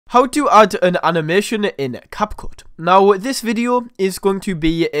How to add an animation in CapCut. Now this video is going to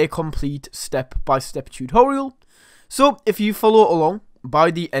be a complete step-by-step tutorial, so if you follow along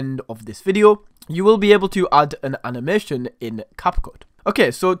by the end of this video, you will be able to add an animation in CapCut. Okay,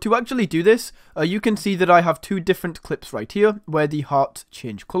 so to actually do this, you can see that I have two different clips right here where the hearts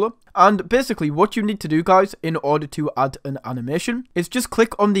change color. And basically what you need to do, guys, in order to add an animation is just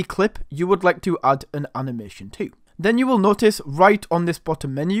click on the clip you would like to add an animation to. Then you will notice right on this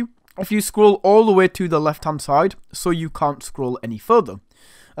bottom menu, if you scroll all the way to the left hand side so you can't scroll any further,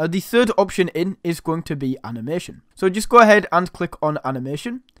 the third option in is going to be animation. So just go ahead and click on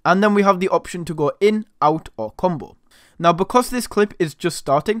animation, and then we have the option to go in, out, or combo. Now because this clip is just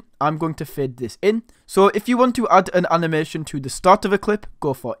starting, I'm going to fade this in. So if you want to add an animation to the start of a clip,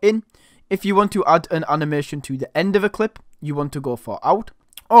 go for in. If you want to add an animation to the end of a clip, you want to go for out.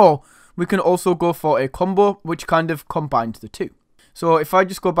 Or we can also go for a combo which kind of combines the two. So if I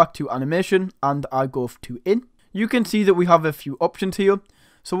just go back to animation and I go to in, you can see that we have a few options here.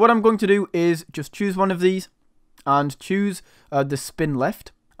 So what I'm going to do is just choose one of these and choose the spin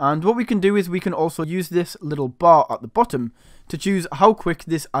left. And what we can do is we can also use this little bar at the bottom to choose how quick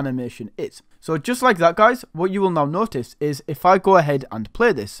this animation is. So just like that, guys, what you will now notice is if I go ahead and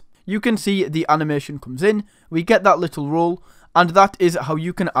play this, you can see the animation comes in, we get that little roll, and that is how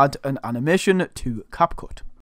you can add an animation to CapCut.